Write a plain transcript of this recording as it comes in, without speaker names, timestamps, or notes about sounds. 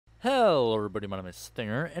Hello everybody, my name is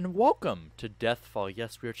Stinger, and welcome to Deathfall.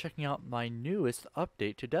 Yes, we are checking out my newest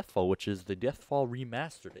update to Deathfall, which is the Deathfall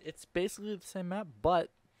Remastered. It's basically the same map,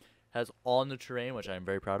 but has all new terrain, which I'm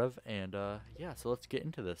very proud of, and yeah, so let's get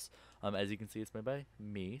into this. As you can see, it's made by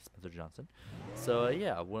me, Spencer Johnson. So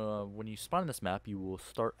yeah, when you spawn in this map, you will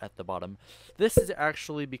start at the bottom. This is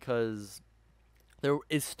actually because there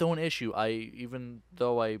is still an issue. Even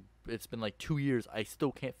though it's been like 2 years, I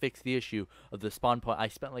still can't fix the issue of the spawn point. I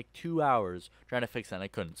spent like 2 hours trying to fix it and I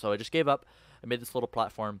couldn't. So I just gave up. I made this little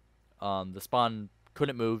platform. The spawn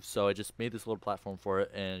couldn't move, so I just made this little platform for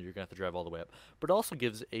it, and you're gonna have to drive all the way up. But it also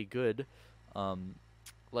gives a good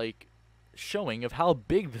like showing of how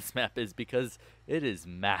big this map is, because it is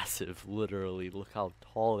massive. Literally, look how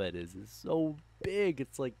tall that is. It's so big.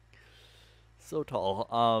 It's like so tall.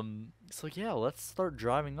 So yeah, let's start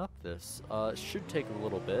driving up this. It should take a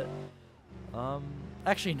little bit.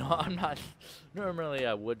 Actually, no, I'm not. Normally,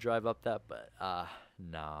 I would drive up that, but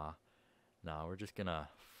nah, we're just gonna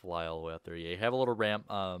fly all the way up there. Yeah, you have a little ramp.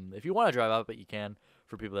 If you want to drive up it, you can.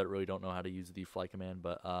 For people that really don't know how to use the fly command,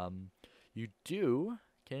 but you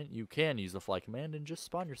can use the fly command and just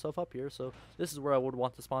spawn yourself up here. So this is where I would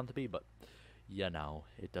want the spawn to be, but yeah, no,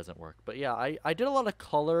 it doesn't work. But yeah, I did a lot of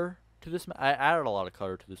color to this map. I added a lot of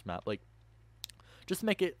color to this map, like just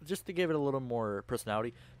to give it a little more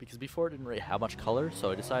personality, because before it didn't really have much color, so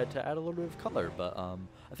I decided to add a little bit of color. But I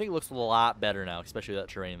think it looks a lot better now, especially that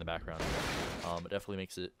terrain in the background. It definitely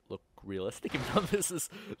makes it look realistic. Even though this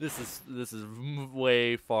is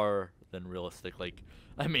way far than realistic. Like,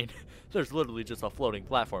 I mean, there's literally just a floating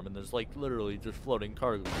platform, and there's like literally just floating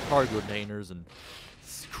cargo containers and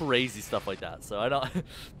crazy stuff like that. So I don't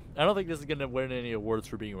I don't think this is gonna win any awards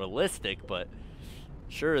for being realistic, but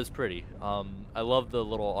sure is pretty. I love the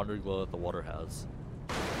little underglow that the water has.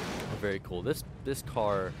 Very cool. This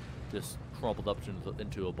car just crumpled up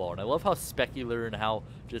into a ball, and I love how specular and how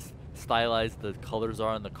just stylized the colors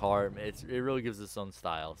are in the car. It really gives its own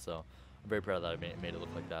style. So I'm very proud that I made it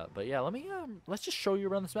look like that. But yeah, let's just show you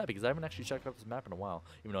around this map, because I haven't actually checked out this map in a while,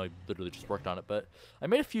 even though I literally just worked on it. But I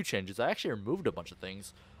made a few changes. I actually removed a bunch of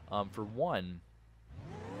things. For one,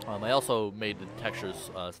 I also made the textures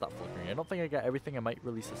stop flickering. I don't think I got everything. I might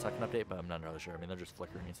release a second update, but I'm not really sure. I mean, they're just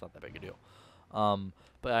flickering. It's not that big a deal.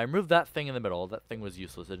 But I removed that thing in the middle. That thing was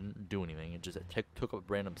useless. It didn't do anything. It just took up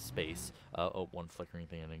random space. Oh, one flickering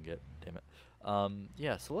thing I didn't get. Damn it.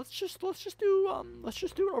 Yeah. So let's just do an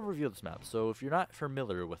overview of this map. So if you're not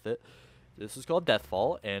familiar with it, this is called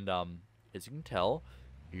Deathfall, and as you can tell,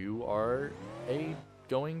 you are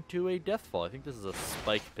going to a Deathfall. I think this is a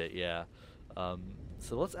spike pit. Yeah.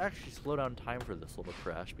 So let's actually slow down time for this little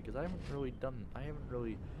crash, because I haven't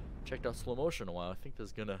really checked out slow motion in a while. I think this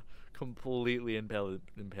is gonna completely impale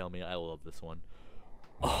me. I love this one.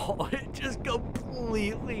 Oh, it just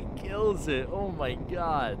completely kills it. Oh my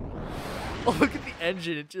god. Oh, look at the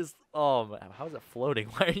engine. It just, oh, how is it floating?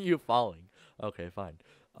 Why are you falling? Okay, fine.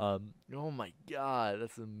 Oh my god,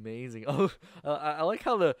 that's amazing. Oh, I like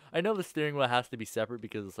how I know the steering wheel has to be separate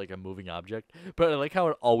because it's like a moving object, but I like how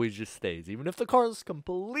it always just stays. Even if the car is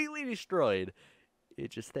completely destroyed, it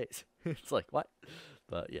just stays. It's like, what?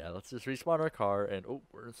 But yeah, let's just respawn our car, and oh,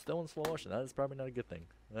 we're still in slow motion. That is probably not a good thing.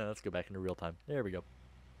 Let's go back into real time. There we go.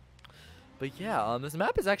 But yeah, this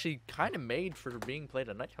map is actually kind of made for being played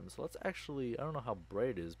at nighttime. So let's actually, I don't know how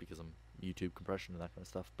bright it is because I'm YouTube compression and that kind of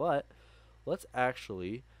stuff, but let's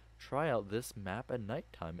actually try out this map at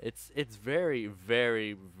nighttime. It's very,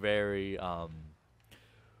 very, very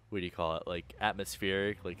what do you call it, like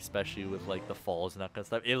atmospheric, like especially with like the falls and that kind of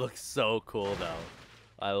stuff. It looks so cool though.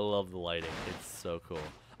 I love the lighting. It's so cool.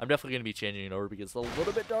 I'm definitely going to be changing it over because it's a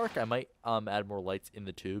little bit dark. I might add more lights in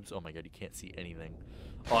the tubes. Oh my god, you can't see anything.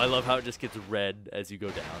 Oh, I love how it just gets red as you go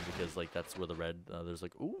down, because like that's where the red, there's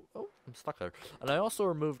like, ooh, oh, I'm stuck there. And I also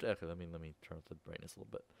removed, okay, let me turn up the brightness a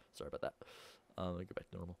little bit. Sorry about that. Let me go back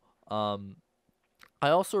to normal. I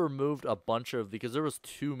also removed a bunch of, because there was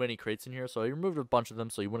too many crates in here, so I removed a bunch of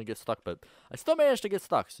them so you wouldn't get stuck, but I still managed to get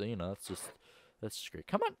stuck, so you know, that's just great.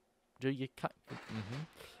 Come on. Do you cut?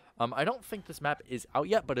 I don't think this map is out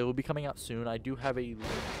yet, but it will be coming out soon. I do have a link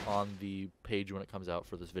on the page when it comes out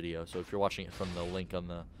for this video, so if you're watching it from the link on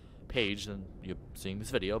the page, then you're seeing this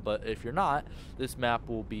video. But if you're not, this map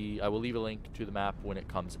will be, I will leave a link to the map when it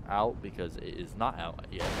comes out, because it is not out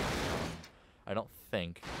yet. I don't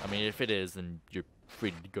think. I mean, if it is, then you're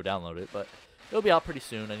free to go download it, but it'll be out pretty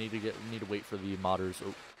soon. I need to wait for the modders.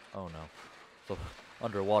 Oh no. So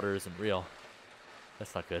underwater isn't real.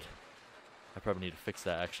 That's not good. I probably need to fix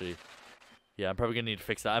that, actually. Yeah, I'm probably gonna need to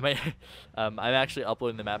fix that. I might. I'm actually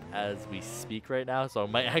uploading the map as we speak right now, so I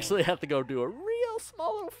might actually have to go do a real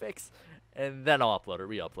small little fix and then I'll upload it,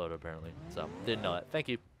 re-upload it apparently. So didn't know that. Thank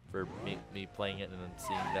you for me playing it and then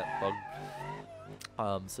seeing that bug.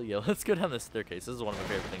 So yeah, let's go down this staircase. This is one of my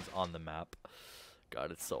favorite things on the map.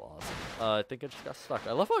 God, it's so awesome. I think I just got stuck.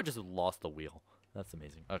 I love how I just lost the wheel. That's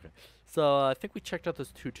amazing. Okay, so I think we checked out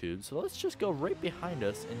those 2 tubes. So let's just go right behind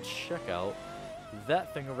us and check out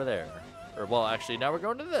that thing over there. Or, well, actually, now we're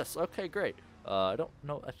going to this. Okay, great. I don't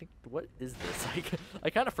know. I think, what is this? I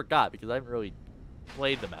kind of forgot because I haven't really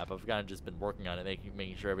played the map. I've kind of just been working on it,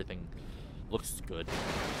 making sure everything looks good.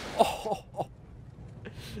 Oh,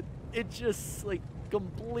 it just, like,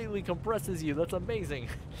 completely compresses you. That's amazing.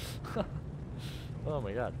 Oh,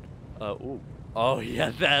 my God. Ooh. Oh,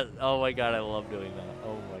 yeah, that. Oh, my God, I love doing that.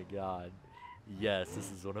 Oh, my God. Yes, this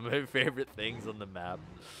is one of my favorite things on the map.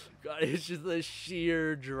 God, it's just a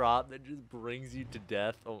sheer drop that just brings you to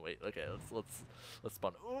death. Oh, wait, okay, let's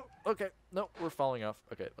spawn. Ooh, okay, no, we're falling off.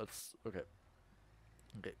 Okay, okay.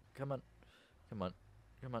 Okay, come on.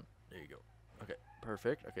 There you go. Okay,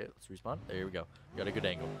 perfect. Okay, let's respawn. There we go. Got a good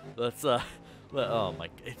angle. Let's, oh my,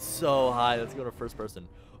 it's so high. Let's go to first person.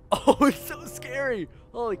 Oh, it's so scary.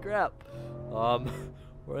 Holy crap. Oh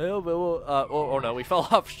no, we fell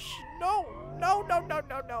off. No.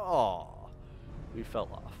 Oh, we fell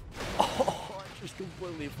off. Oh, it just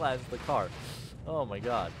completely flattens the car. Oh my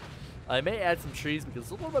God. I may add some trees because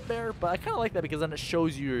it's a little bit bare, but I kind of like that because then it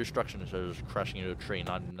shows you your destruction instead of just crashing into a tree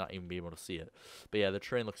and not even being able to see it. But yeah, the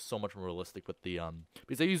terrain looks so much more realistic with the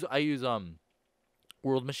because I use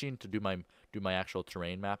World Machine to do my actual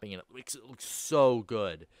terrain mapping, and it makes it look so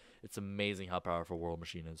good. It's amazing how powerful World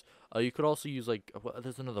Machine is. You could also use like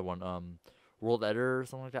there's another one World Editor or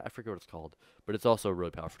something like that. I forget what it's called, but it's also a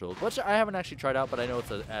really powerful tool, which I haven't actually tried out, but I know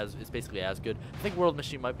it's basically as good. I think World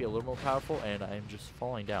Machine might be a little more powerful, and I'm just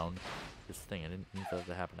falling down this thing. I didn't need that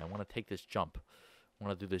to happen. I want to take this jump. I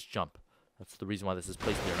want to do this jump. That's the reason why this is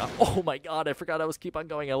placed here now. Oh my God, I forgot I was keep on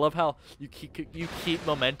going. I love how you keep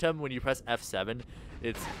momentum when you press F7.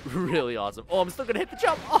 It's really awesome. Oh, I'm still gonna hit the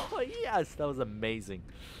jump. Oh yes, that was amazing.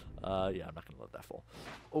 Yeah, I'm not gonna let that fall.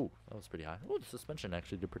 Oh, that was pretty high. Oh, the suspension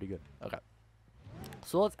actually did pretty good. Okay.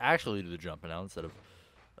 So let's actually do the jump now instead of,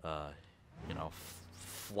 you know,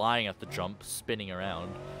 flying at the jump, spinning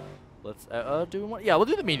around. Let's do one. Yeah, we'll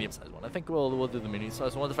do the medium-sized one. I think we'll do the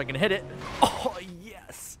medium-sized one if I can hit it. Oh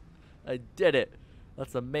yes, I did it.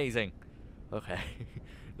 That's amazing. Okay,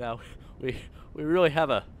 now we really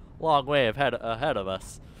have a long way ahead of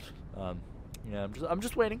us. Yeah, I'm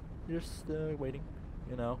just waiting, waiting.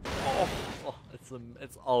 You know. Oh,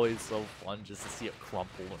 it's always so fun just to see it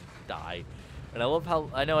crumple and die. And I love how,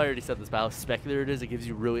 I know I already said this, but how specular it is. It gives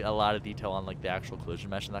you really a lot of detail on like the actual collision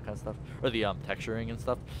mesh and that kind of stuff, or the texturing and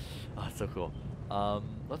stuff. Oh, it's so cool.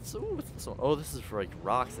 What's this one? Oh, this is for like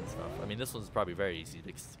rocks and stuff. I mean, this one's probably very easy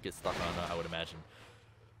to get stuck on, I would imagine.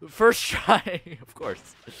 First try, of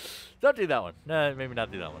course. Don't do that one. No, maybe not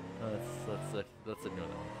do that one. Let's ignore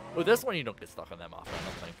that one. Oh, this one you don't get stuck on that often, I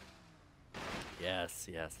don't think. Yes,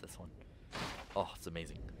 this one. Oh, it's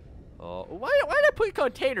amazing. Oh, why did I put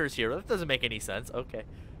containers here? That doesn't make any sense. Okay,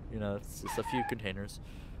 you know, it's just a few containers.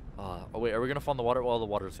 Oh wait, are we gonna fall in the water? Well, the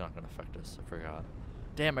water's not gonna affect us. I forgot.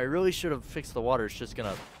 Damn, I really should have fixed the water. It's just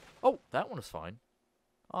gonna. Oh, that one is fine.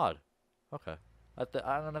 Odd. Okay. I'm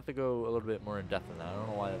gonna have to go a little bit more in depth in that. I don't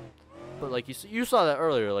know why. But like you saw that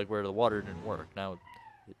earlier, like where the water didn't work. Now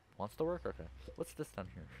it wants to work. Okay. What's this down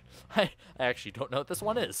here? I actually don't know what this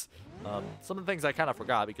one is. Some of the things I kind of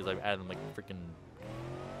forgot because I've added them like freaking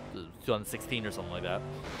 2016 or something like that.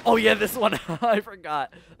 Oh yeah, this one. I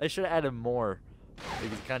forgot. I should have added more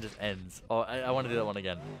because it kind of just ends. Oh, I want to do that one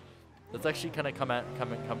again. Let's actually kind of come at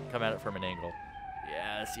it from an angle.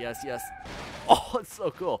 Yes. Oh, it's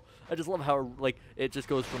so cool. I just love how like it just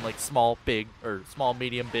goes from like small, big, or small,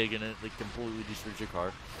 medium, big, and it like completely destroys your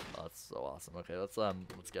car. Oh, that's so awesome. Okay, let's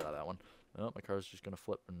get out of that one. Oh, my car's just gonna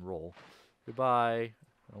flip and roll. Goodbye.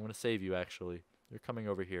 I'm gonna save you actually. You're coming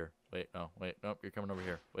over here. Wait, nope, you're coming over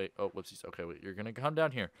here. Wait, oh, whoopsies. Okay, wait, you're gonna come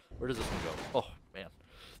down here. Where does this one go? Oh man.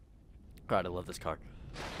 God, I love this car.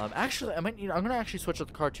 Actually, I'm gonna actually switch up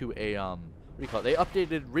the car to a what do you call it? They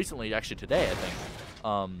updated recently, actually today, I think.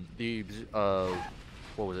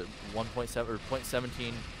 What was it? 1.7 or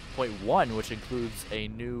 0.17.1, which includes a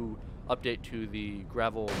new update to the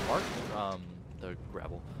gravel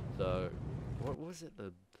what was it?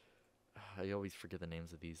 I always forget the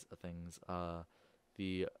names of these things.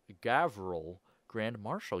 The Gavril Grand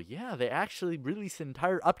Marshal. Yeah, they actually released an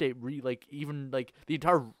entire update. Even like the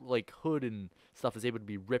entire like hood and stuff is able to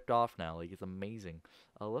be ripped off now. Like it's amazing.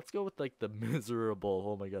 Let's go with like the miserable.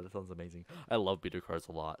 Oh my god, that sounds amazing. I love beater cars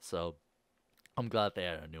a lot, so I'm glad they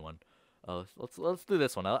added a new one. Let's do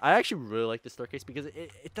this one. I actually really like this staircase because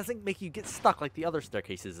it doesn't make you get stuck like the other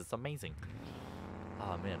staircases. It's amazing.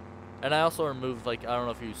 Oh man. And I also removed, like, I don't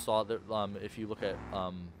know if you saw that, if you look at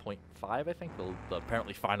point 5, I think, the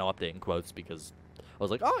apparently final update in quotes, because I was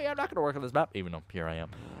like, oh yeah, I'm not gonna work on this map, even though here I am.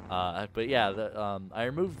 But yeah, I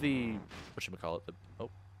removed the, whatchamacallit,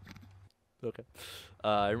 okay.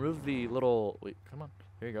 I removed the little, wait, come on,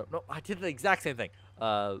 here you go. No, I did the exact same thing.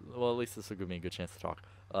 Well, at least this will give me a good chance to talk.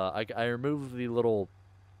 I removed the little,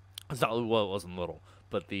 it's not, well, it wasn't little,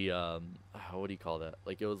 but the, what do you call that?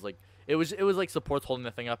 Like, it was like supports holding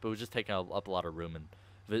the thing up. It was just taking up a lot of room and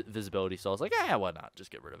visibility. So I was like, yeah, why not?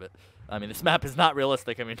 Just get rid of it. I mean, this map is not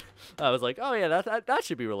realistic. I mean, I was like, oh yeah, that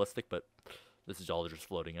should be realistic, but this is all just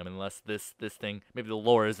floating. I mean, unless this thing, maybe the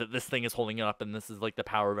lore is that this thing is holding it up, and this is like the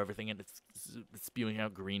power of everything, and it's spewing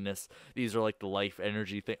out greenness. These are like the life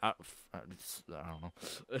energy thing. I don't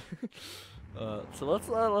know. So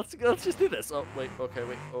let's just do this. Oh wait, okay,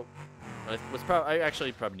 wait. Oh, I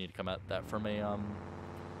actually probably need to come at that from a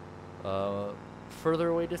further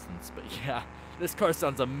away distance, but yeah, this car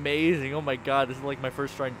sounds amazing. Oh my god, this is like my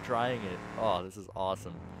first time trying it. Oh, this is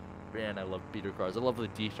awesome. Man, I love beater cars. I love the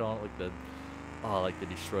detail, like the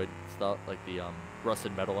destroyed stuff, like the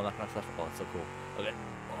rusted metal and that kind of stuff. Oh, it's so cool. Okay.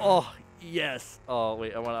 Oh yes. Oh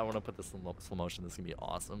wait, I want to put this in slow motion. This is gonna be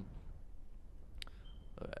awesome.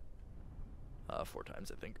 Okay. 4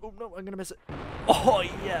 times, I think. Oh no, I'm gonna miss it. Oh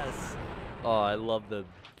yes. Oh, I love the.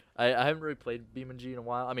 I haven't really played BeamNG in a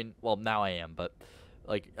while. I mean, well, now I am, but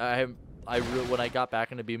like when I got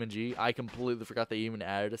back into BeamNG, I completely forgot they even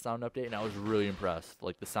added a sound update, and I was really impressed.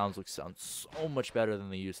 Like the sound so much better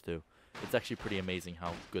than they used to. It's actually pretty amazing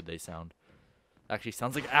how good they sound. Actually,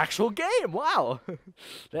 sounds like an actual game. Wow,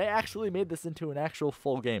 they actually made this into an actual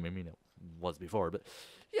full game. I mean, it was before, but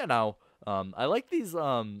you know, I like these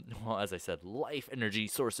well, as I said, life energy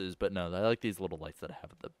sources, but no, I like these little lights that I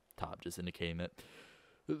have at the top, just indicating that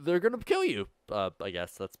they're gonna kill you. I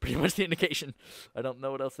guess that's pretty much the indication. I don't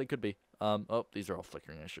know what else they could be. Oh, these are all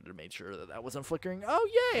flickering. I should have made sure that wasn't flickering. Oh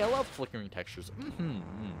yay, I love flickering textures.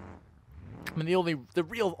 I mean, the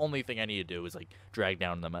real only thing I need to do is like drag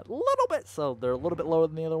down them a little bit, so they're a little bit lower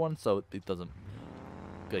than the other one, so it doesn't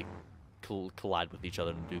like collide with each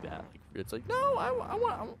other and do that. Like, it's like no, I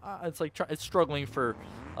want. It's like it's struggling for.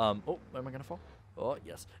 Oh, am I gonna fall? Oh,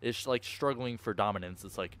 yes. It's like struggling for dominance.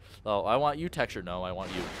 It's like, oh, I want you texture. No, I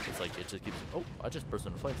want you. It's like, it just keeps, oh, I just burst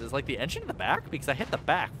into flames. It's like the engine in the back? Because I hit the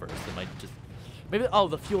back first. It might just, maybe, oh,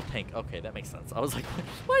 the fuel tank. Okay, that makes sense. I was like,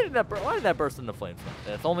 why did that burst into flames?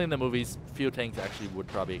 It's only in the movies. Fuel tanks actually would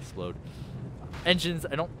probably explode. Engines,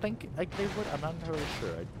 I don't think they would. I'm not entirely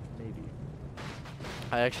sure. Maybe.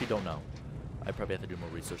 I actually don't know. I probably have to do more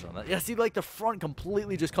research on that. Yeah, see, like, the front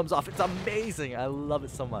completely just comes off. It's amazing. I love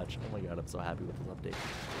it so much. Oh, my God, I'm so happy with this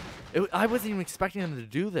update. I wasn't even expecting them to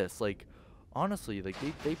do this. Like, honestly, like,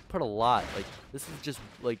 they put a lot. Like, this is just,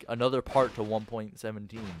 like, another part to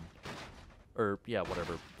 1.17. Or, yeah,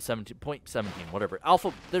 whatever. 17.17, whatever.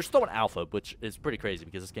 Alpha, there's still an alpha, which is pretty crazy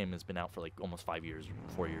because this game has been out for, like, almost 5 years,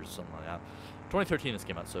 4 years, something like that. 2013 this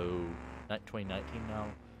came out, so 2019 now.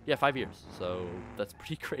 Yeah, 5 years. So that's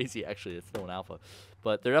pretty crazy. Actually, it's still an alpha,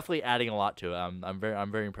 but they're definitely adding a lot to it. I'm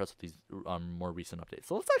very impressed with these more recent updates.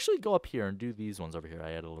 So let's actually go up here and do these ones over here.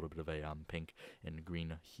 I added a little bit of a pink and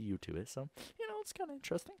green hue to it, so you know it's kind of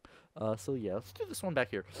interesting. So yeah, let's do this one back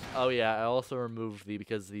here. Oh yeah, I also removed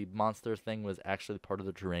because the monster thing was actually part of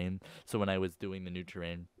the terrain. So when I was doing the new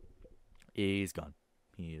terrain, he's gone.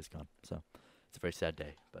 He is gone. So it's a very sad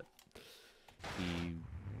day, but he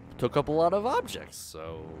took up a lot of objects,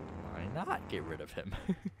 so why not get rid of him?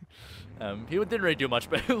 He didn't really do much,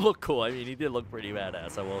 but it looked cool. I mean, he did look pretty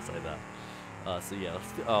badass, I will say that. So yeah,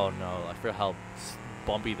 oh no, I forgot how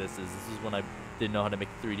bumpy this is. This is when I didn't know how to make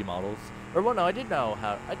 3D models. Or well, no, I did know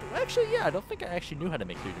how. Actually, yeah, I don't think I actually knew how to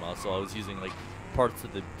make 3D models, so I was using like parts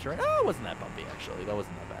of the terrain. Oh, it wasn't that bumpy, actually. That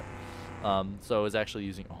wasn't that bad. So I was actually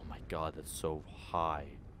using, oh my god, that's so high.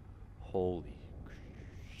 Holy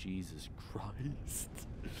Jesus Christ.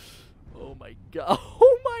 Oh my god.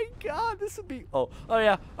 Oh my god. This would be. Oh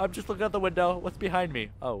yeah. I'm just looking out the window. What's behind me?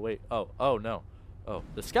 Oh, wait. Oh, no. Oh,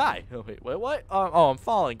 the sky. Oh, wait. What? Oh, I'm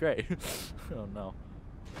falling. Great. Oh, no.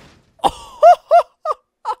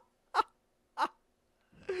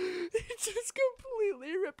 It just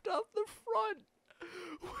completely ripped off the front.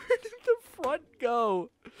 Where did the front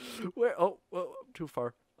go? Where? Oh, too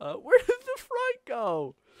far. Where did the front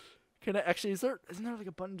go? Can I actually? Isn't there like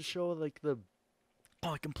a button to show like the?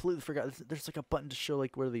 Oh, I completely forgot. There's like a button to show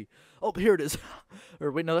like where the. Oh, here it is.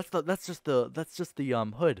 Or wait, no, that's just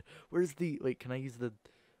the hood. Where's the? Wait, can I use the?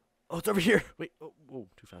 Oh, it's over here. Wait. Oh,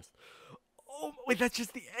 too fast. Oh, wait, that's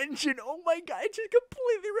just the engine. Oh my god, it just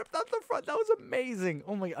completely ripped out the front. That was amazing.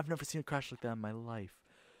 Oh my god, I've never seen a crash like that in my life.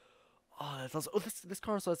 Oh, that's also. Oh, this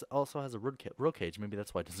car also has a roll cage. Maybe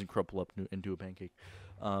that's why it doesn't crumple up into a pancake.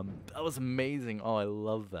 That was amazing. Oh, I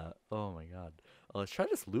love that. Oh my god. Oh, let's try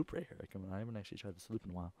this loop right here. I haven't actually tried this loop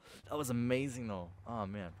in a while. That was amazing though. Oh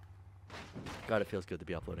man. God, it feels good to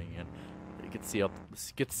be uploading again. You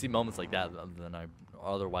get to see moments like that than I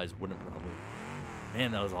otherwise wouldn't probably.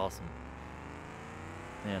 Man, that was awesome.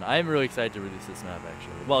 Man, I am really excited to release this map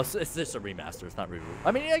actually. Well, it's just a remaster. It's not re-release.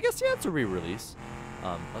 I mean, I guess yeah, it's a re-release.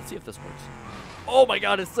 Let's see if this works. Oh my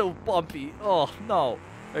god, it's so bumpy. Oh no.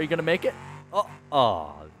 Are you gonna make it?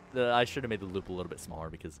 Oh. I should have made the loop a little bit smaller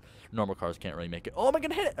because normal cars can't really make it. Oh, am I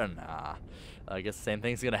gonna hit it? Oh, nah. I guess the same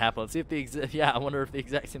thing's gonna happen. Let's see if yeah, I wonder if the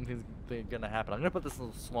exact same thing's gonna happen. I'm gonna put this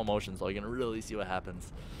in slow motion so you can really see what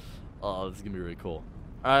happens. Oh, this is gonna be really cool.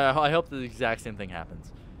 I hope the exact same thing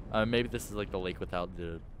happens. Maybe this is like the lake without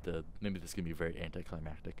the maybe this is gonna be very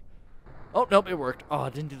anticlimactic. Oh nope, it worked. Oh,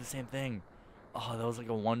 it didn't do the same thing. Oh, that was like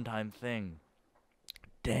a one-time thing.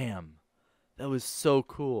 Damn. That was so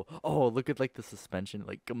cool. Oh, look at like the suspension,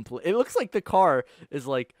 like complete. It looks like the car is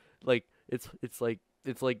like it's like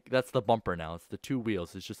that's the bumper now. It's the two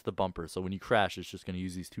wheels. It's just the bumper. So when you crash, it's just gonna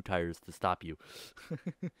use these two tires to stop you.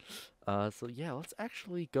 So yeah, let's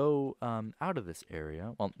actually go out of this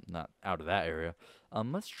area. Well, not out of that area.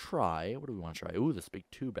 Let's try. What do we want to try? Ooh, this big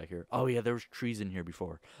tube back here. Oh yeah, there was trees in here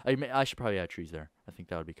before. I should probably add trees there. I think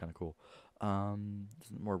that would be kind of cool.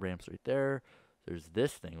 There's more ramps right there. There's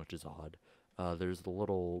this thing, which is odd. There's the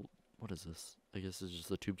little, what is this? I guess it's just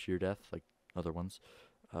the tube to your death, like other ones.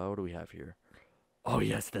 What do we have here? Oh,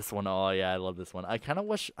 yes, this one. Oh, yeah, I love this one. I kind of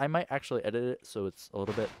wish I might actually edit it so it's a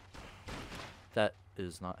little bit. That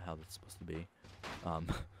is not how that's supposed to be.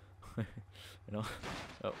 You know?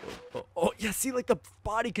 Oh, yeah, see, like the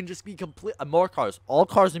body can just be complete. More cars. All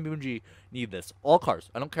cars in BeamNG need this. All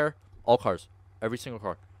cars. I don't care. All cars. Every single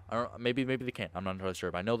car. I don't. Maybe they can't. I'm not entirely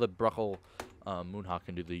sure. But I know the Bruckle Moonhawk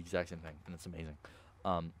can do the exact same thing, and it's amazing.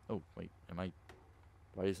 Oh wait,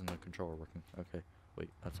 why isn't the controller working? Okay, wait,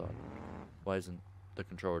 that's odd. Why isn't the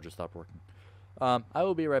controller just stopped working? I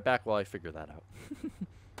will be right back while I figure that out.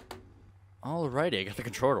 Alrighty, I got the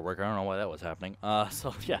controller to work. I don't know why that was happening.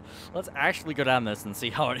 So yeah, let's actually go down this and see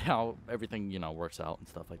how everything works out and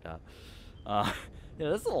stuff like that. Yeah,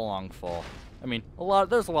 this is a long fall. I mean,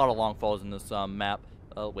 there's a lot of long falls in this map.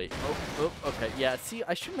 Wait. Oh, okay. Yeah, see,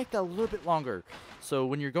 I should make that a little bit longer. So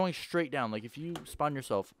when you're going straight down, like if you spawn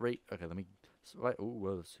yourself right. Okay, let me. Oh,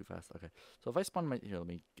 whoa, that's too fast. Okay. So if I spawn here, let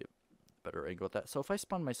me get a better angle at that. So if I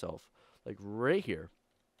spawn myself, like right here,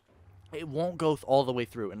 it won't go all the way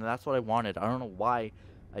through, and that's what I wanted. I don't know why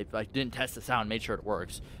I didn't test this out and made sure it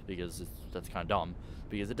works, because that's kind of dumb.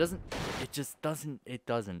 Because it just doesn't,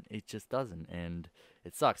 and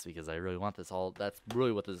it sucks because I really want this all. That's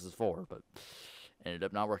really what this is for, but ended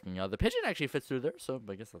up not working. The pigeon actually fits through there, so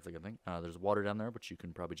I guess that's a good thing. There's water down there, but you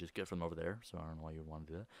can probably just get from over there, so I don't know why you would want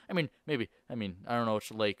to do that. I mean, maybe. I mean, I don't know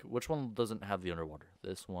which one doesn't have the underwater.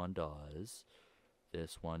 This one does.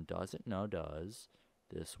 This one doesn't. No, does.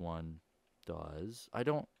 This one does. I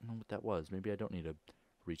don't know what that was. Maybe I don't need to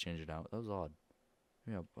rechange it out. That was odd.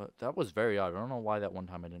 Yeah, but that was very odd. I don't know why that one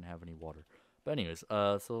time I didn't have any water. But anyways,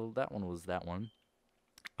 so that one was that one.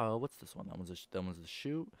 What's this one? That one's the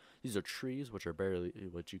chute. These are trees, which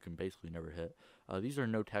you can basically never hit. These are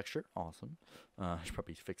no texture. Awesome. I should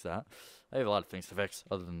probably fix that. I have a lot of things to fix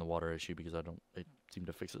other than the water issue because it seemed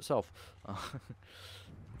to fix itself.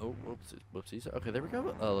 Oh, whoopsies. Okay, there we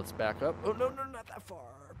go. Let's back up. Oh, no, not that far,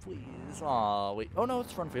 please. Aw, wait. Oh, no,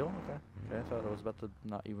 it's front wheel. Okay, I thought I was about to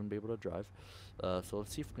not even be able to drive. So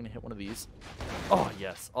let's see if we're going to hit one of these. Oh,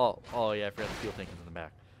 yes. Oh, yeah, I forgot the fuel tank is in the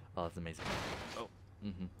back. Oh, that's amazing. Oh.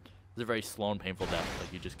 It's a very slow and painful death.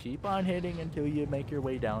 Like, you just keep on hitting until you make your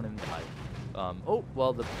way down and die. Oh,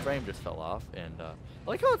 well, the frame just fell off, and I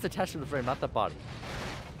like how it's attached to the frame, not the body.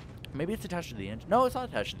 Maybe it's attached to the engine. No, it's not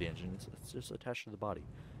attached to the engine. It's just attached to the body.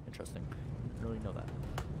 Interesting. Didn't really know that.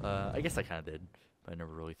 I guess I kind of did, but I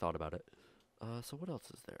never really thought about it. So what else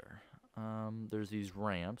is there? There's these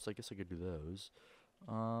ramps. I guess I could do those.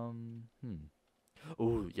 Oh,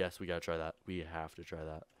 yes, we gotta try that. We have to try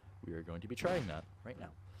that. We are going to be trying that right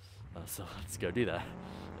now. So let's go do that.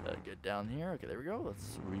 Get down here. Okay, there we go.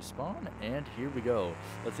 Let's respawn, and here we go.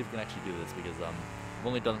 Let's see if we can actually do this, because I've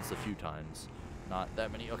only done this a few times. Not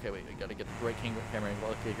that many. Okay, wait. I gotta get the right camera angle.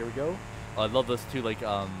 Okay, here we go. I love those two, like,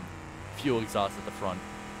 fuel exhaust at the front.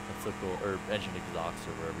 That's so cool. Or engine exhaust,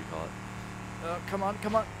 or whatever you call it.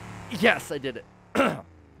 Come on. Yes, I did it.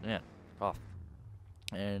 Yeah, off.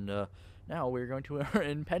 And now we're going to our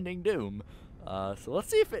impending doom. So let's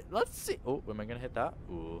see if it. Let's see. Oh, am I gonna hit that?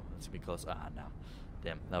 Ooh, it's gonna be close. Ah, no.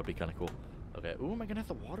 Damn, that would be kind of cool. Okay. Ooh, am I gonna hit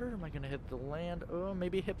the water? Am I gonna hit the land? Oh,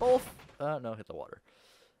 maybe hit both. No, hit the water.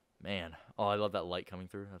 Man. Oh, I love that light coming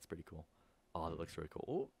through. That's pretty cool. Oh, that looks really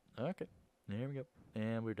cool. Oh, okay. There we go.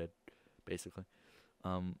 And we're dead, basically.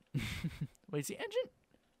 Wait, is the engine?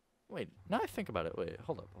 Wait, now I think about it. Wait,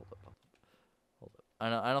 hold up.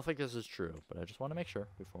 I don't think this is true, but I just want to make sure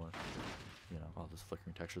before, all those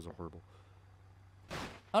flickering textures are horrible.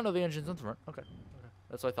 Oh no, the engine's in the front. Okay.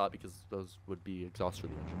 That's what I thought, because those would be exhaust for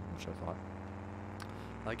the engine, which I thought.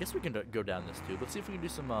 I guess we can go down this tube. Let's see if we can do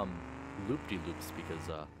some loop-de-loops, because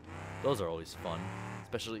those are always fun.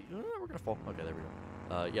 Especially, we're gonna fall. Okay, there we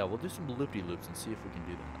go. Yeah, we'll do some loop-de-loops and see if we can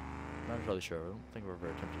do that. I'm not entirely sure. I don't think we're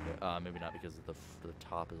very tempted to. Maybe not, because the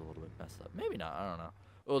top is a little bit messed up. Maybe not. I don't know.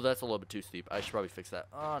 Oh, that's a little bit too steep. I should probably fix that.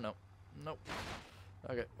 Oh no, nope.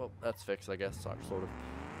 Okay, well that's fixed, I guess. Sort of.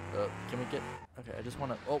 Can we get? Okay, I just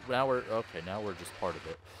want to. Oh, now we're okay. Now we're just part of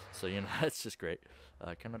it. So that's just great.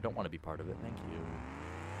 Kind of don't want to be part of it. Thank you.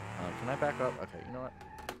 Can I back up? Okay. You know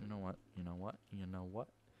what?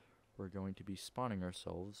 We're going to be spawning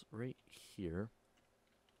ourselves right here.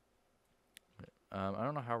 I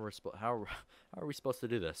don't know how we're how are we supposed to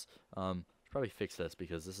do this? Should probably fix this,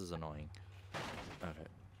 because this is annoying. Okay.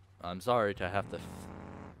 I'm sorry to have to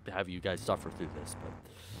have you guys suffer through this, but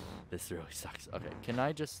this really sucks. Okay, can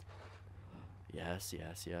I just... Yes.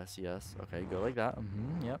 Okay, go like that.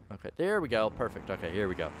 Yep. Okay, there we go. Perfect. Okay, here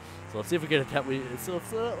we go. So let's see if we can attempt...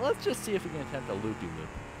 let's just see if we can attempt a loopy-loop.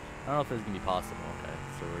 I don't know if this is going to be possible. Okay,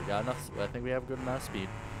 so we got enough... I think we have a good amount of speed.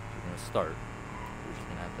 We're going to start. We're just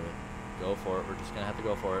going to have to go for it. We're just going to have to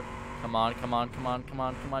go for it. Come on.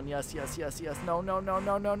 Yes. No.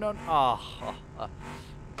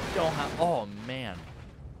 Don't have. Oh man.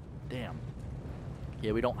 Damn.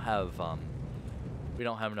 Yeah, we don't have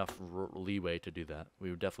enough leeway to do that. We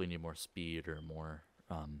would definitely need more speed or more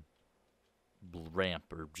ramp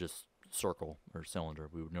or just circle or cylinder.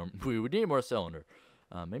 We would need more cylinder.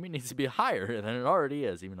 Maybe it needs to be higher than it already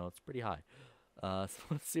is, even though it's pretty high. So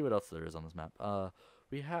let's see what else there is on this map.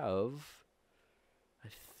 We have. I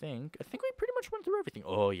think we pretty much went through everything.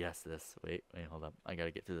 Oh, yes, this. Wait, hold up. I got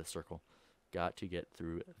to get through this circle. Got to get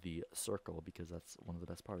through the circle, because that's one of the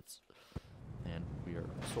best parts. And we are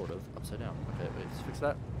sort of upside down. Okay, wait, let's fix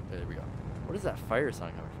that. Okay, there we go. What is that fire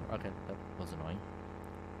sound coming from? Okay, that was annoying.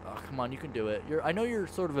 Oh, come on, you can do it. I know you're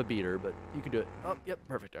sort of a beater, but you can do it. Oh, yep,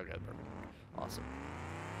 perfect. Okay, perfect. Awesome.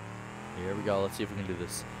 Here we go. Let's see if we can do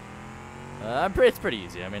this. It's pretty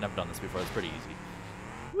easy. I mean, I've done this before. It's pretty easy.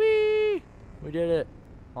 Whee! We did it.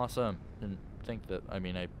 Awesome. Didn't think that, I'm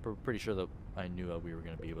pretty sure that I knew we were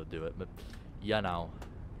going to be able to do it, but you know.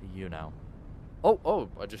 Oh,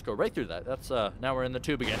 I just go right through that. That's, now we're in the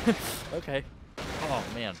tube again. Okay. Oh,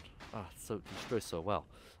 man. Oh, it destroys so well.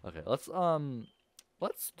 Okay,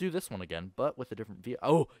 let's do this one again, but with a different view.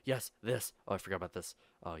 Oh, yes, this. Oh, I forgot about this.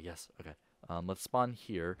 Oh, yes, okay. Let's spawn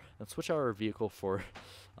here and switch out our vehicle for,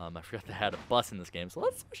 I forgot to add a bus in this game, so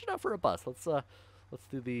let's switch it out for a bus. Let's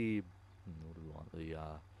do the, what do we want? The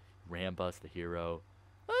Ram bus, the Hero.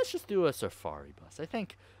 Let's just do a Safari bus. I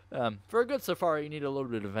think for a good Safari, you need a little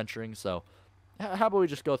bit of adventuring. So, how about we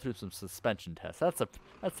just go through some suspension tests? That's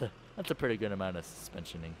a pretty good amount of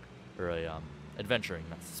suspensioning, or adventuring,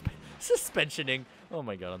 not suspensioning. Oh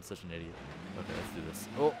my god, I'm such an idiot. Okay, let's do this.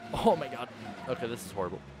 Oh my god. Okay, this is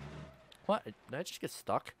horrible. What? Did I just get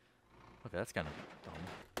stuck? Okay, that's kind of dumb.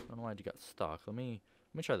 I don't know why I got stuck. Let me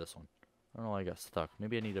try this one. I don't know why I got stuck.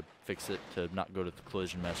 Maybe I need to fix it to not go to the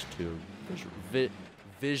collision mesh to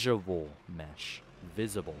visible mesh.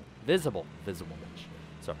 Visible mesh.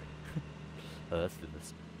 Sorry. Let's do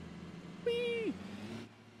this. Whee!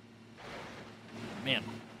 Man.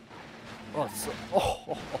 Oh,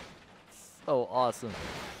 so awesome.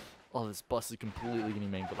 Oh, this bus is completely getting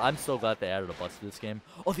mangled. I'm so glad they added a bus to this game.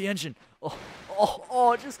 Oh, the engine.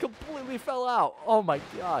 Oh, it just completely fell out. Oh my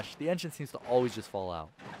gosh. The engine seems to always just fall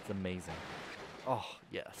out. It's amazing. Oh,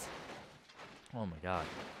 yes. Oh my god.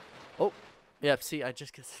 Oh, yeah, see, I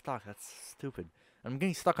just get stuck. That's stupid. I'm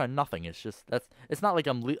getting stuck on nothing. It's just it's not like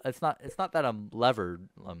it's not that I'm leveraged.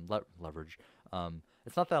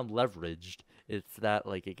 It's not that I'm leveraged. It's that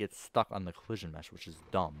like it gets stuck on the collision mesh, which is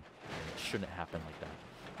dumb. And it shouldn't happen like that.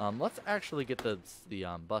 Let's actually get the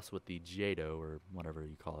bus with the JATO, or whatever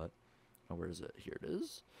you call it. Oh, where is it? Here it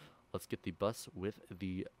is. Let's get the bus with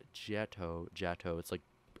the JATO. It's like,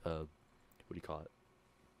 what do you call it?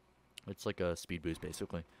 It's like a speed boost,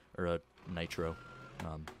 basically, or a nitro.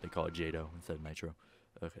 They call it JATO instead of nitro.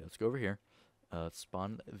 Okay, let's go over here.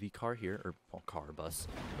 Spawn the car here, or bus.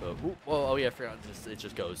 Oh yeah, I forgot. It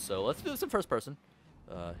just goes. So let's do this in first person.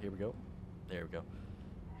 Here we go. There we go.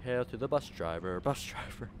 Hail to the bus driver,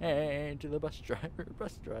 hey to the bus driver,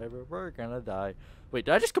 we're gonna die. Wait,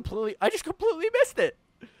 I just completely missed it.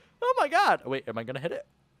 Oh my god. Wait, am I gonna hit it?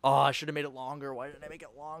 Oh, I should have made it longer. Why didn't I make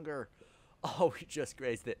it longer? Oh, we just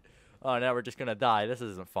grazed it. Oh, now we're just gonna die. This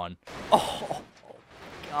isn't fun. Oh,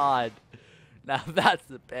 god. Now that's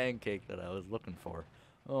the pancake that I was looking for.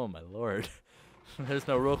 Oh my lord. There's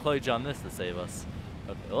no roll cage on this to save us.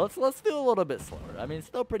 Okay, let's do a little bit slower. I mean, it's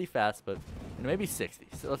still pretty fast, but maybe 60.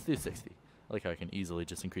 So let's do 60. I like how I can easily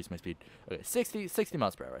just increase my speed. Okay, 60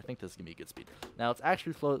 miles per hour. I think this is gonna be a good speed. Now let's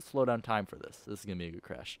actually slow down time for this. This is gonna be a good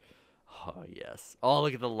crash. Oh yes. Oh,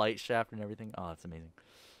 look at the light shaft and everything. Oh, it's amazing.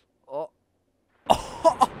 Oh.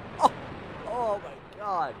 Oh my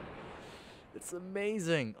god. It's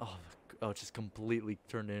amazing. Oh, it just completely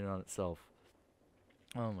turned in on itself.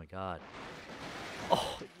 Oh my god.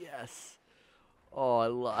 Oh, yes.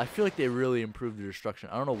 Oh, I feel like they really improved the destruction.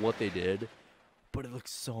 I don't know what they did, but it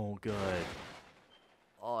looks so good.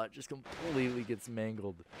 Oh, it just completely gets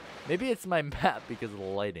mangled. Maybe it's my map because of the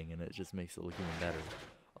lighting, and it just makes it look even better.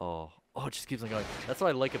 Oh, it just keeps on going. That's what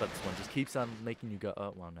I like about this one. Just keeps on making you go.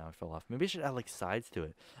 Oh, well, now I fell off. Maybe I should add, like, sides to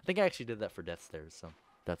it. I think I actually did that for Death Stairs, so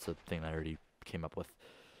that's a thing I already came up with.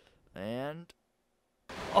 And...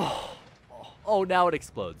 Oh, now it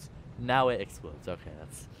explodes. Now it explodes. Okay,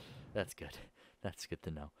 that's good. That's good to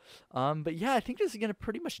know. But yeah, I think this is going to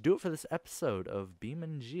pretty much do it for this episode of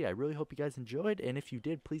BeamNG. I really hope you guys enjoyed, and if you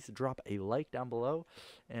did, please drop a like down below,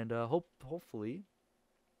 and hopefully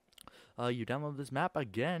you download this map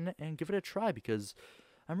again and give it a try, because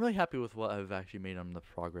I'm really happy with what I've actually made on the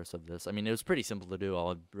progress of this. I mean, it was pretty simple to do.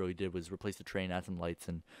 All I really did was replace the train, add some lights,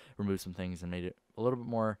 and remove some things, and made it a little bit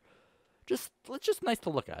more just nice to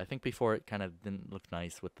look at. I think before it kind of didn't look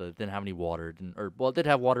nice with didn't have any water, well, it did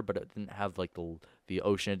have water, but it didn't have like the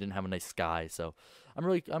ocean. It didn't have a nice sky. So I'm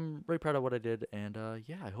really proud of what I did, and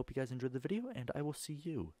yeah, I hope you guys enjoyed the video, and I will see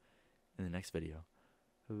you in the next video.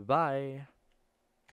 Bye.